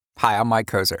Hi, I'm Mike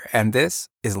Kozer, and this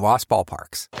is Lost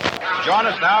Ballparks. Join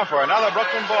us now for another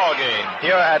Brooklyn ball game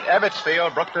here at Ebbets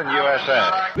Field, Brooklyn,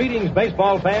 USA. Greetings,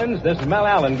 baseball fans. This is Mel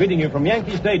Allen greeting you from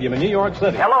Yankee Stadium in New York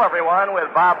City. Hello, everyone,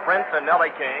 with Bob Prince and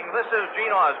Nellie King. This is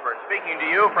Gene Osborne speaking to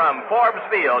you from Forbes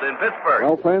Field in Pittsburgh.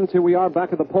 Well, friends, here we are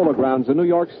back at the Polo Grounds in New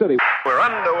York City. We're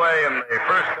underway in the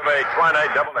first of a twilight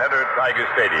doubleheader at Tiger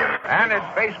Stadium. And it's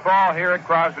baseball here at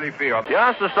Crosley Field.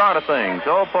 Just the start of things,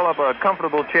 so pull up a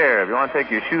comfortable chair. If you want to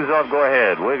take your shoes off, go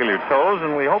ahead. Wiggle your toes,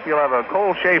 and we hope you'll have a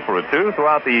cold shave or two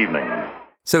throughout the evening.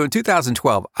 So in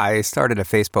 2012, I started a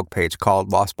Facebook page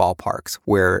called Lost Ballparks,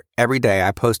 where every day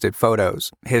I posted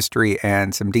photos, history,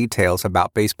 and some details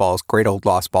about baseball's great old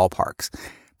lost ballparks.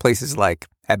 Places like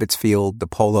Ebbets Field, the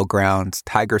Polo Grounds,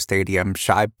 Tiger Stadium,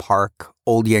 Shibe Park,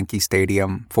 Old Yankee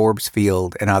Stadium, Forbes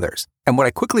Field, and others. And what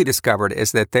I quickly discovered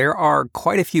is that there are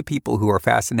quite a few people who are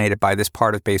fascinated by this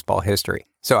part of baseball history.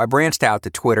 So I branched out to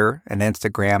Twitter and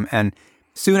Instagram, and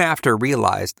soon after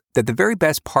realized that the very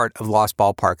best part of Lost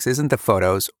Ballparks isn't the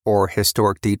photos or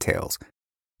historic details,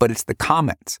 but it's the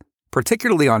comments,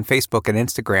 particularly on Facebook and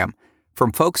Instagram,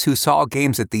 from folks who saw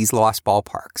games at these lost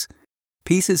ballparks,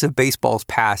 pieces of baseball's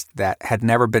past that had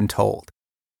never been told.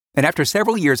 And after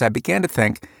several years, I began to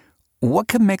think, what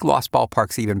could make Lost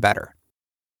Ballparks even better?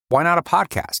 Why not a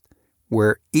podcast,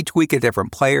 where each week a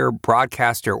different player,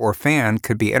 broadcaster, or fan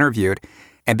could be interviewed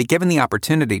and be given the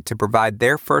opportunity to provide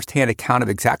their firsthand account of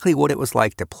exactly what it was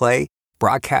like to play,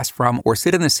 broadcast from, or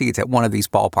sit in the seats at one of these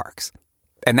ballparks.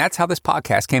 And that's how this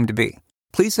podcast came to be.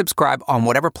 Please subscribe on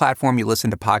whatever platform you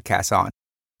listen to podcasts on.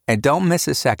 And don't miss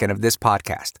a second of this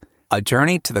podcast, a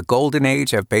journey to the golden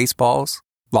age of baseball's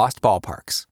lost ballparks.